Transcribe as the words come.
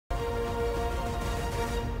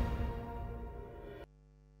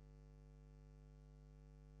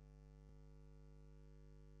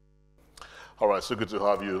All right, so good to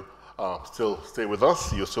have you. Still stay with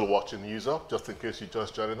us. You're still watching News Up, just in case you're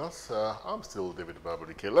just joining us. I'm still David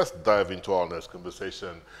Babarike. Let's dive into our next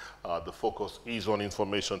conversation. The focus is on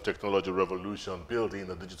information technology revolution, building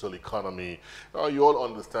a digital economy. You all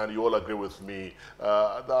understand, you all agree with me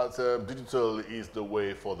that digital is the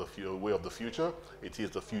way for the way of the future. It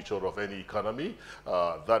is the future of any economy.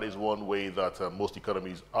 That is one way that most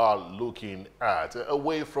economies are looking at,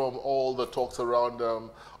 away from all the talks around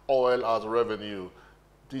oil as revenue.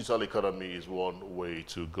 Digital economy is one way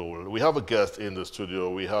to go. We have a guest in the studio.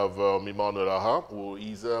 We have Emmanuel Aha, who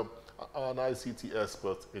is an ICT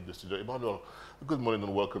expert in the studio. Emmanuel, good morning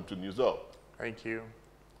and welcome to News Up. Thank you.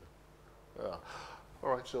 Yeah. All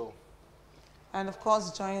right, so. And of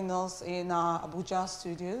course, joining us in our Abuja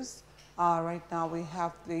studios, right now we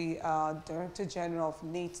have the Director General of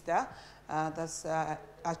NITDA, that's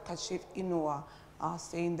Kashif Inua,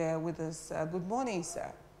 staying there with us. Good morning,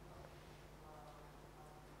 sir.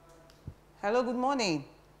 Hello, good morning.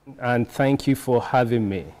 And thank you for having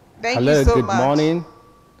me. Thank Hello, you so good much. morning.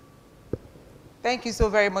 Thank you so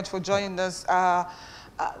very much for joining us.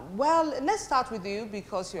 Well, let's start with you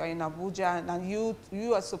because you are in Abuja and you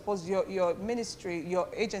are supposed, your ministry, your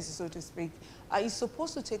agency, so to speak, is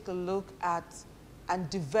supposed to take a look at and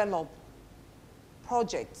develop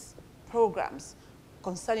projects, programs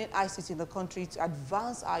concerning ICT in the country to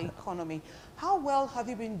advance our economy. How well have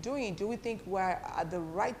you been doing? Do we think we're at the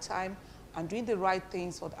right time and doing the right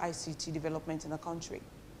things for the ICT development in the country?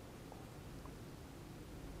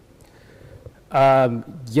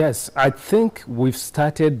 Yes, I think we've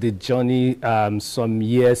started the journey some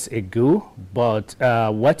years ago, but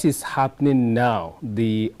what is happening now,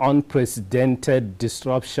 the unprecedented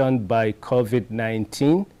disruption by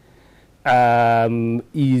COVID-19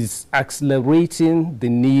 is accelerating the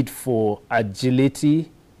need for agility,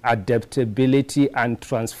 adaptability, and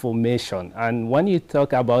transformation. And when you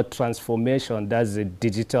talk about transformation, that's a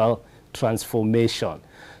digital transformation.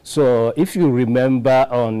 So if you remember,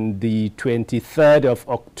 on the 23rd of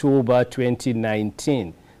October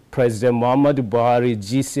 2019, President Muhammadu Buhari,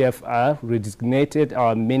 GCFR, redesignated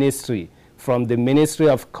our ministry from the Ministry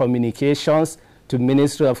of Communications to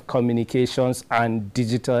Ministry of Communications and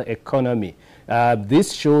Digital Economy.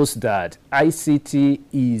 This shows that ICT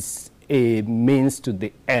is a means to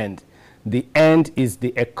the end. The end is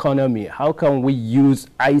the economy. How can we use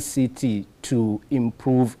ICT to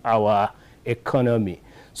improve our economy?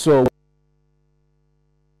 So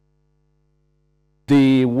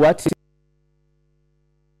what is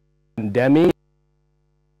pandemic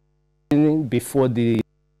before the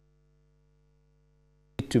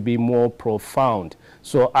to be more profound.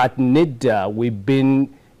 So at NITDA, we've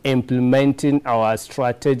been implementing our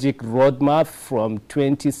strategic roadmap from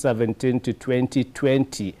 2017 to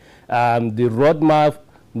 2020. The roadmap,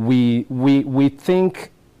 we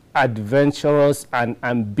think adventurous and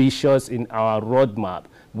ambitious in our roadmap.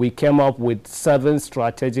 We came up with 7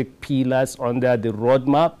 strategic pillars under the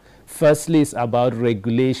roadmap. Firstly, it's about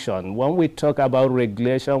regulation. When we talk about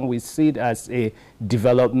regulation, we see it as a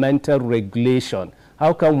developmental regulation.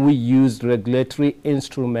 How can we use regulatory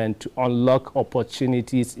instrument to unlock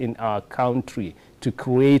opportunities in our country to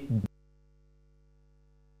create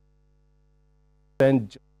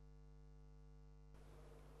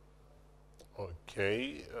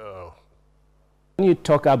Okay. When you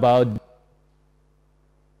talk about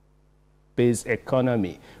based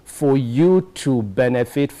economy, for you to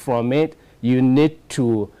benefit from it, you need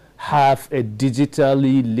to have a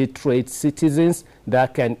digitally literate citizens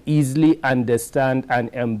that can easily understand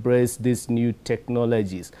and embrace these new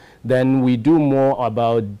technologies. Then we do more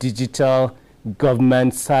about digital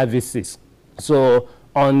government services. So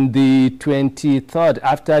on the 23rd,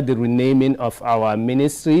 after the renaming of our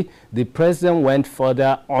ministry, the president went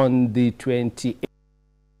further on the 28th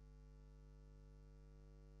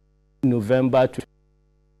November.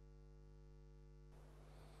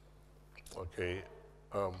 Okay.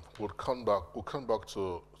 We'll come back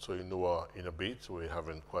to Inua in a bit. We're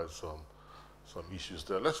having quite some issues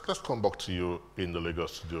there. Let's come back to you in the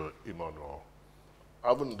Lagos studio, Emmanuel. I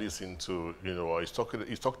haven't listened to Inua. He's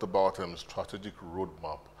talked about strategic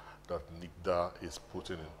roadmap that NITDA is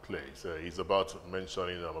putting in place. He's about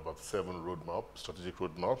mentioning about 7 strategic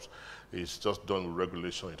roadmaps. He's just done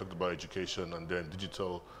regulation. He talked about education and then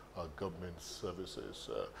digital government services.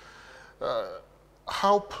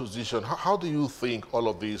 How do you think all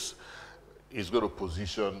of this is going to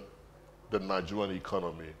position the Nigerian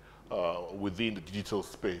economy within the digital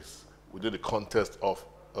space, within the context of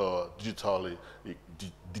digitalizing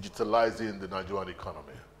the Nigerian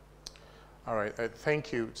economy? All right,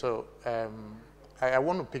 thank you. So I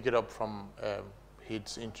want to pick it up from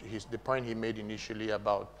the point he made initially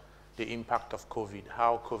about the impact of COVID,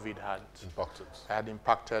 how COVID had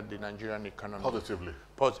impacted the Nigerian economy. Positively.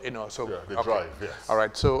 So yeah, the drive, yes. All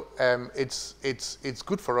right, so it's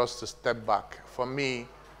good for us to step back. For me,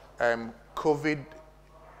 COVID,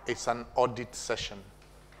 it's an audit session.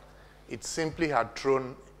 It simply had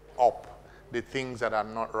thrown up the things that are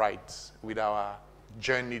not right with our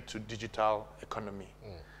journey to digital economy.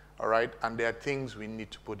 All right, and there are things we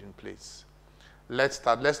need to put in place. Let's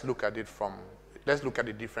look at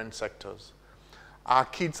the different sectors. Our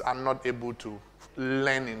kids are not able to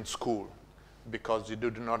learn in school because they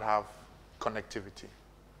do not have connectivity.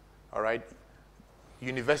 All right,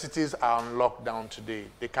 universities are on lockdown today.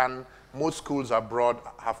 Most schools abroad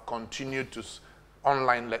have continued to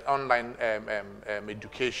online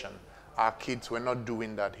education. Our kids were not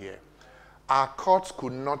doing that here. Our courts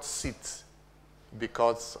could not sit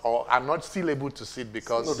or are not still able to sit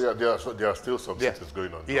because no, there are still some sittings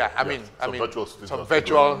going on. Yeah, I mean, some virtual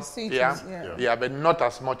but not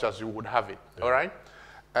as much as you would have it. Yeah. All right.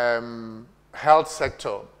 Health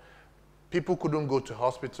sector, people couldn't go to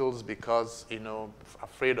hospitals because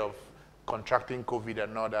afraid of contracting COVID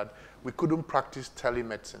and all that. We couldn't practice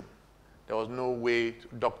telemedicine. There was no way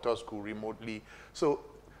doctors could remotely. So,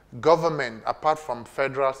 government, apart from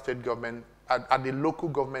federal, state government, at the local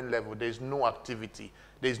government level, there's no activity.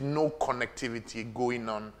 There's no connectivity going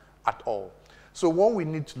on at all. So what we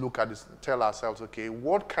need to look at is tell ourselves, okay,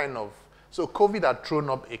 so COVID had thrown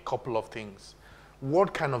up a couple of things.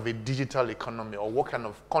 What kind of a digital economy or what kind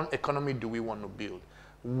of economy do we want to build?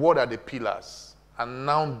 What are the pillars? And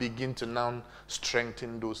now begin to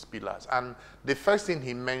strengthen those pillars. And the first thing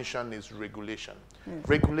he mentioned is regulation.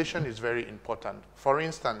 Regulation is very important. For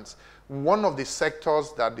instance, one of the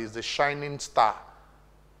sectors that is the shining star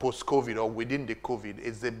post-COVID or within the COVID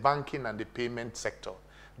is the banking and the payment sector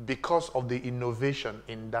because of the innovation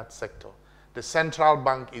in that sector. The central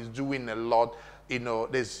bank is doing a lot.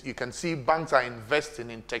 You can see banks are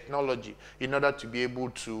investing in technology in order to be able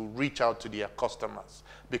to reach out to their customers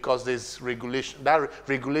because there's regulation. That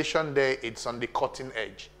regulation there, it's on the cutting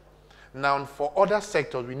edge. Now, for other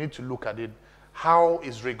sectors, we need to look at it. How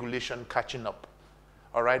is regulation catching up?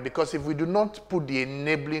 All right, because if we do not put the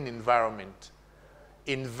enabling environment,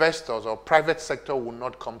 investors or private sector will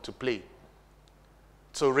not come to play.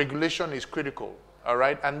 So regulation is critical. All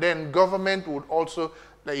right, and then government would also,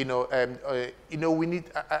 we need.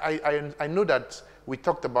 I know that we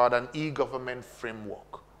talked about an e-government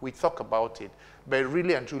framework. We talk about it, but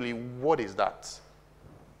really and truly, what is that?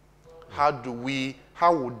 How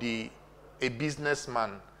would a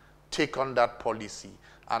businessman take on that policy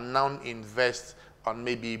and now invest on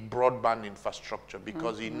maybe broadband infrastructure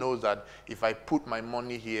because he knows that if I put my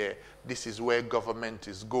money here, this is where government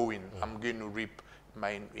is going. I'm going to reap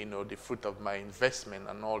the fruit of my investment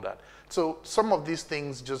and all that. So some of these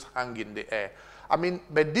things just hang in the air. I mean,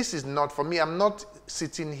 but this is not, for me, I'm not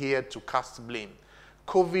sitting here to cast blame.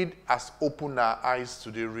 COVID has opened our eyes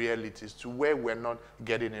to the realities, to where we're not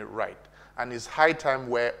getting it right. And it's high time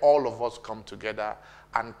where all of us come together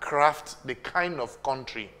and craft the kind of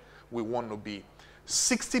country we want to be.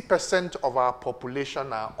 60% of our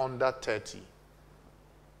population are under 30.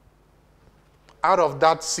 Out of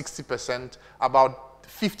that 60%, about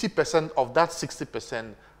 50% of that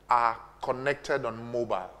 60% are connected on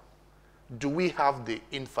mobile. Do we have the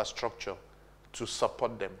infrastructure to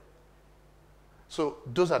support them? So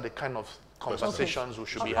those are the kind of conversations we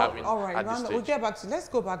should be having. All right, at this stage. We'll get back to, let's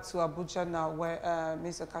go back to Abuja now, where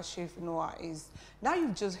Mr. Kashif Noah is. Now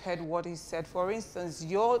you've just heard what he said. For instance,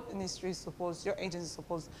 your ministry is supposed, your agency is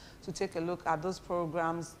supposed to take a look at those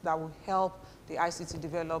programs that will help the ICT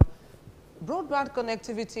develop. Broadband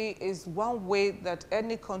connectivity is one way that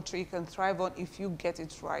any country can thrive on if you get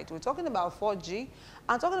it right. We're talking about 4G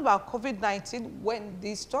and talking about COVID-19. When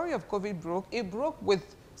the story of COVID broke, it broke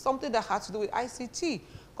with something that had to do with ICT,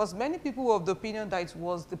 because many people were of the opinion that it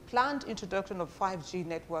was the planned introduction of 5G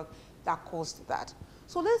network that caused that.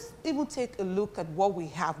 So let's even take a look at what we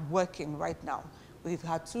have working right now. We've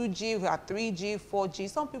had 2G, we had 3G, 4G.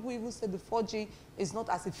 Some people even said the 4G is not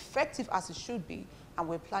as effective as it should be, and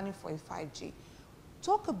we're planning for a 5G.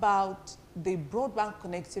 Talk about the broadband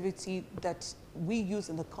connectivity that we use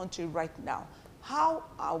in the country right now. How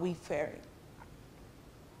are we faring?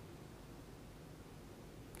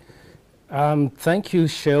 Thank you,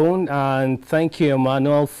 Seun, and thank you,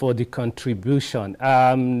 Emmanuel, for the contribution.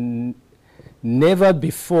 Never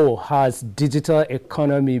before has digital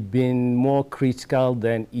economy been more critical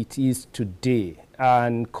than it is today.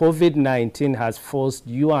 And COVID-19 has forced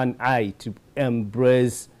you and I to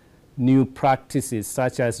embrace new practices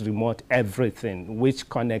such as remote everything, which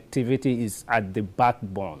connectivity is at the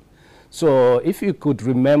backbone. So if you could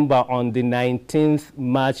remember, on the 19th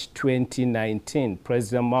March 2019,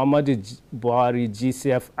 President Muhammadu Buhari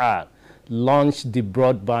GCFR launched the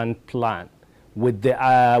broadband plan with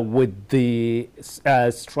the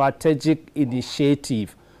strategic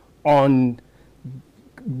initiative on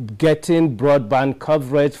getting broadband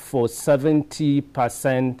coverage for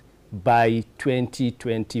 70% by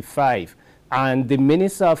 2025. And the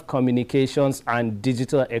Minister of Communications and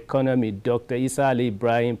Digital Economy, Dr. Isa Ali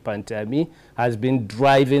Ibrahim Pantami, has been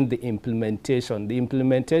driving the implementation. The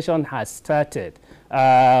implementation has started.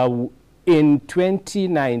 In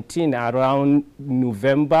 2019, around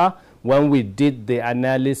November, when we did the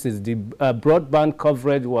analysis, the broadband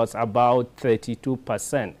coverage was about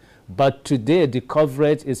 32%. But today, the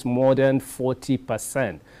coverage is more than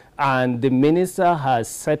 40%. And the minister has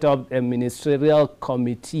set up a ministerial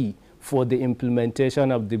committee for the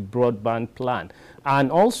implementation of the broadband plan.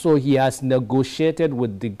 And also, he has negotiated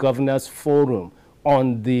with the Governors Forum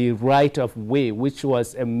on the right of way, which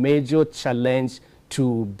was a major challenge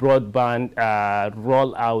to broadband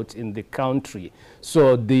rollout in the country.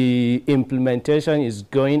 So the implementation is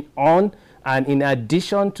going on. And in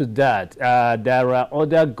addition to that, there are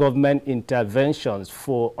other government interventions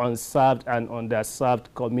for unserved and underserved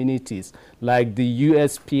communities, like the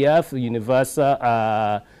USPF,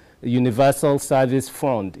 Universal Service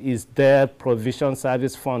Fund is there, Provision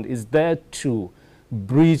Service Fund is there to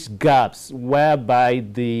bridge gaps whereby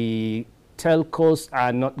the telcos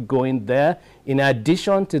are not going there. In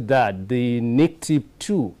addition to that, the NICTIP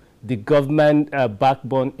 2, the government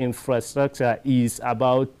backbone infrastructure, is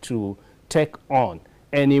about to take on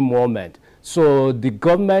any moment. So the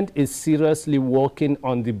government is seriously working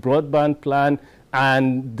on the broadband plan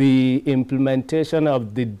and the implementation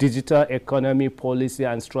of the digital economy policy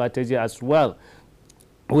and strategy as well,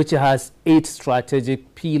 which has 8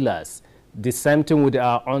 strategic pillars. The same thing with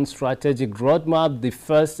our own strategic roadmap. The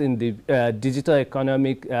first in the digital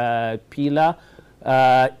economic pillar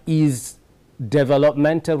is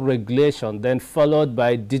developmental regulation, then followed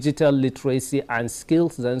by digital literacy and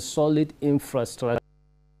skills, then solid infrastructure.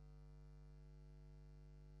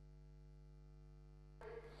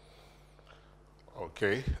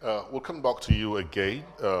 Okay, we'll come back to you again,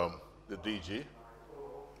 the DG.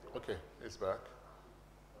 Okay, it's back.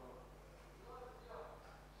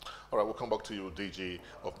 All right, we'll come back to you, DG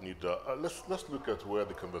of NIDA. Let's look at where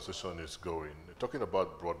the conversation is going. Talking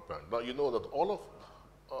about broadband. Now, you know that all of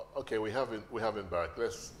okay, we have him back.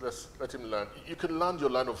 Let's let him land. You can land your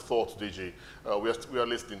line of thought, DG. We are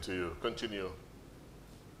listening to you. Continue.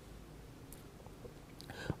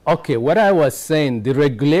 Okay, what I was saying, the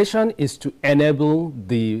regulation is to enable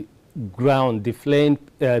the ground, the playing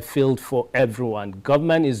field for everyone.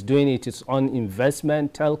 Government is doing its own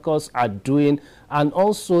investment, telcos are doing, and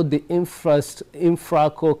also the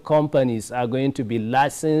infraco companies are going to be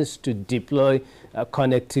licensed to deploy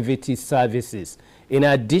connectivity services. In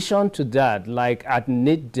addition to that, like at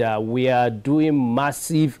NIDA, we are doing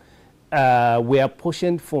massive, we are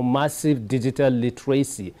pushing for massive digital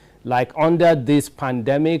literacy. Like under this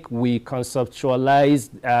pandemic, we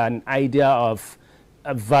conceptualized an idea of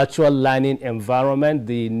a virtual learning environment,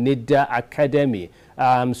 the NIDA Academy.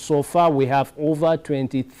 So far, we have over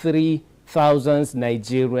 23,000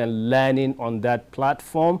 Nigerians learning on that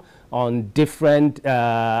platform on different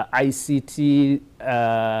ICT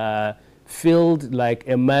field, like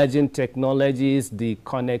emerging technologies, the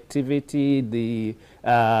connectivity, the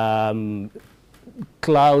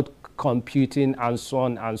cloud computing, and so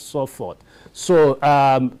on and so forth. So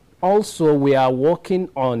also we are working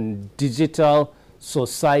on digital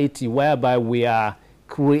society, whereby we are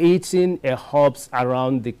creating hubs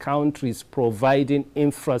around the countries, providing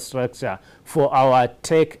infrastructure for our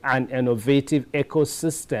tech and innovative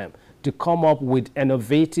ecosystem to come up with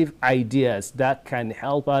innovative ideas that can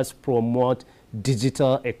help us promote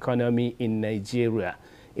digital economy in Nigeria.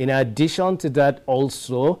 In addition to that,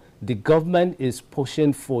 also, the government is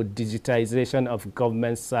pushing for digitization of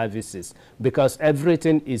government services because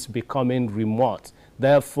everything is becoming remote.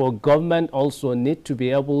 Therefore, government also need to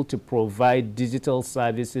be able to provide digital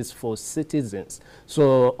services for citizens.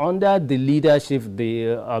 So under the leadership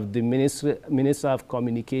of the Minister of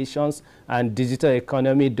Communications and Digital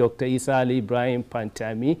Economy, Dr. Isa Ali Ibrahim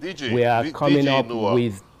Pantami, DG, we are coming up Noah,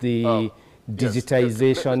 with the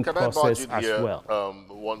digitization process as well.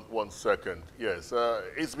 One second. Yes,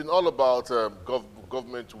 it's been all about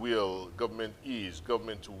government will, government ease,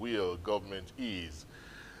 government will, government ease.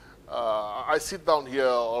 I sit down here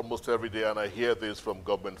almost every day and I hear this from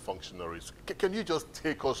government functionaries. Can you just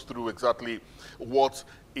take us through exactly what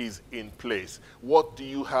is in place? What do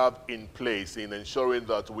you have in place in ensuring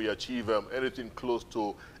that we achieve anything close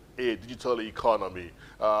to a digital economy?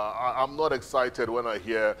 I'm not excited when I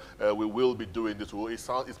hear we will be doing this. It's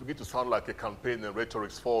beginning to sound like a campaign and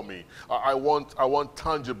rhetoric for me. I want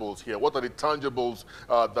tangibles here. What are the tangibles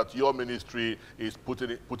that your ministry is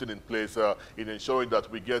putting in place in ensuring that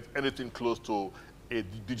we get anything close to a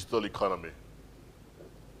digital economy?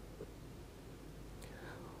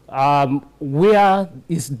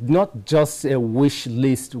 It's not just a wish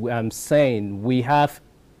list. I'm saying we have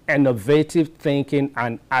innovative thinking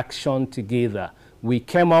and action together. We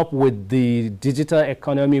came up with the digital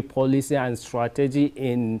economy policy and strategy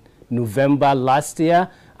in November last year,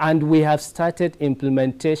 and we have started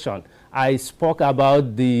implementation. I spoke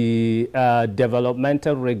about the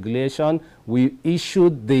developmental regulation. We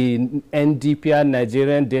issued the NDPR,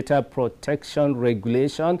 Nigerian Data Protection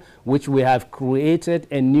Regulation, which we have created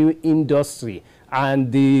a new industry.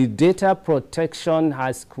 And the data protection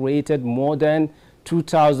has created more than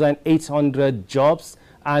 2,800 jobs,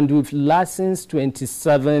 and we've licensed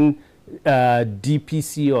 27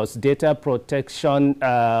 DPCOs, data protection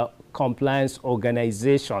compliance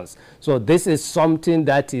organizations. So this is something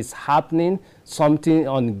that is happening, something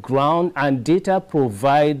on ground, and data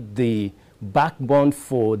provide the backbone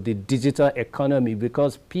for the digital economy,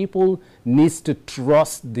 because people need to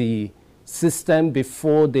trust the system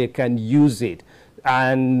before they can use it.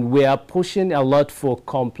 And we are pushing a lot for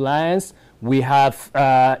compliance. We have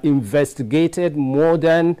investigated more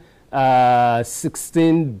than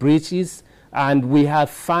 16 breaches, and we have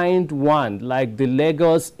fined one, like the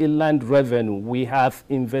Lagos Inland Revenue. We have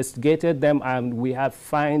investigated them and we have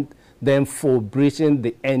fined them for breaching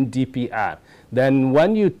the NDPR. Then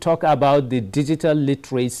when you talk about the digital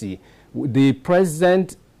literacy, the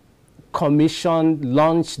President Commission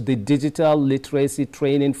launched the digital literacy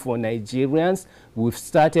training for Nigerians. We've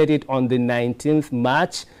started it on the 19th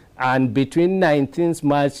March. And between 19th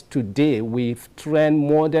March today, we've trained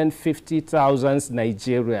more than 50,000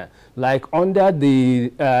 Nigerians. Like under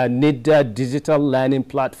the NIDA digital learning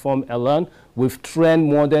platform alone, we've trained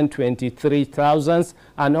more than 23,000.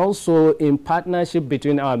 And also in partnership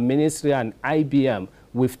between our ministry and IBM,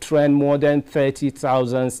 we've trained more than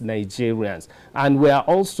 30,000 Nigerians. And we are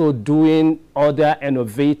also doing other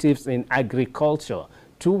innovatives in agriculture.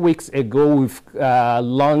 2 weeks ago, we've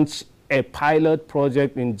launched a pilot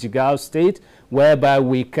project in Jigawa State, whereby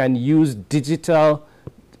we can use digital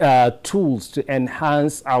tools to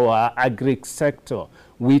enhance our agric sector.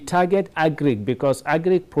 We target agric because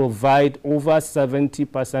agric provide over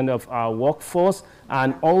 70% of our workforce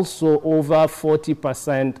and also over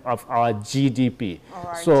 40% of our GDP.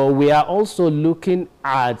 Right. So we are also looking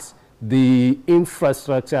at the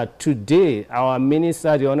infrastructure. Today, our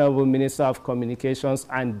minister, the Honorable Minister of Communications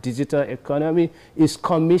and Digital Economy, is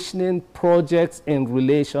commissioning projects in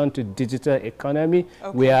relation to digital economy.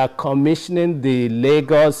 Okay. We are commissioning the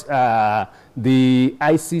Lagos, the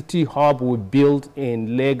ICT hub we built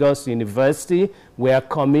in Lagos University. We are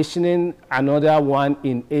commissioning another one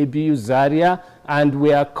in ABU Zaria, and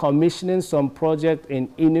we are commissioning some projects in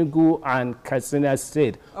Enugu and Katsina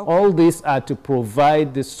State. Okay. All these are to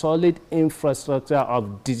provide the solid infrastructure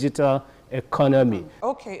of digital economy.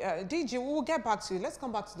 Okay, DG, we'll get back to you. Let's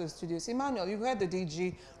come back to the studios. Emmanuel, you heard the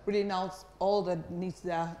DG reading out all the needs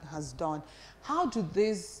that has done. How do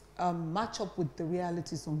these match up with the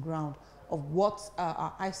realities on ground of what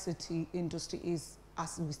our ICT industry is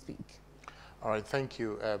as we speak? All right, thank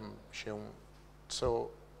you, Sheung.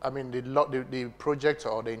 So, I mean, the project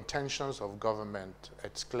or the intentions of government,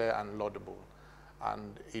 it's clear and laudable.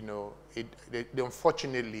 And, you know,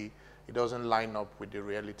 unfortunately, it doesn't line up with the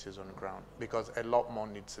realities on the ground because a lot more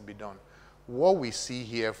needs to be done. What we see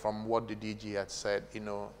here from what the DG had said, you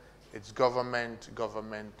know, it's government,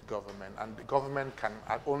 government, government. And the government can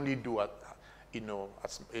only do, you know,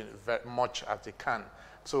 as very much as they can.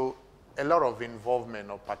 So a lot of involvement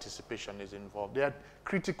or participation is involved. There are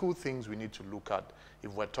critical things we need to look at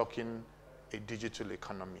if we're talking a digital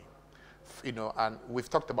economy. You know, and we've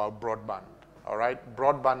talked about broadband, all right?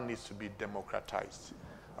 Broadband needs to be democratized,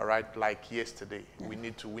 all right? Like yesterday, we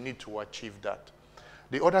need to achieve that.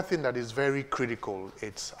 The other thing that is very critical,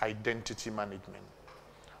 it's identity management.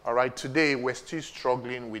 All right, today we're still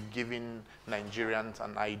struggling with giving Nigerians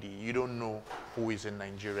an ID. You don't know who is a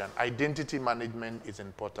Nigerian. Identity management is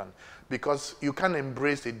important because you can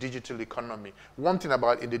embrace a digital economy. One thing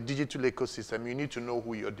about in the digital ecosystem, you need to know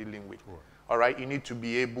who you're dealing with. Right. All right, you need to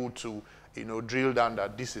be able to, you know, drill down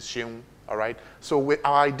that this is Sheung. All right, so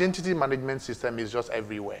our identity management system is just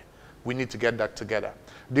everywhere. We need to get that together.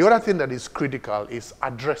 The other thing that is critical is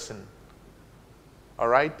addressing. All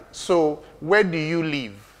right? So where do you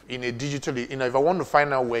live in a digitally, if I want to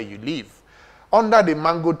find out where you live, under the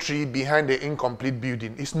mango tree behind the incomplete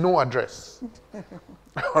building is no address.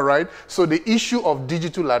 All right? So the issue of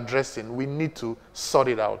digital addressing, we need to sort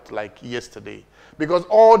it out like yesterday. Because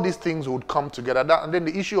all these things would come together. And then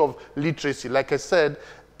the issue of literacy, like I said,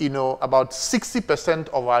 about 60%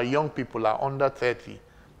 of our young people are under 30.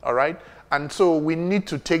 All right? And so we need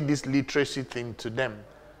to take this literacy thing to them.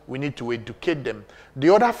 We need to educate them.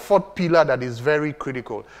 The other fourth pillar that is very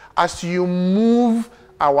critical, as you move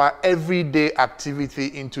our everyday activity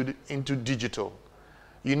into digital,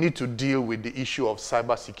 you need to deal with the issue of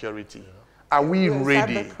cybersecurity. Yeah. Are we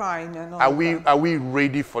ready? Cybercrime and all are we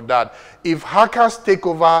ready for that? If hackers take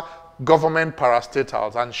over government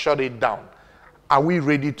parastatals and shut it down, are we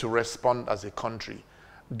ready to respond as a country?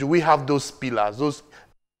 Do we have those pillars, those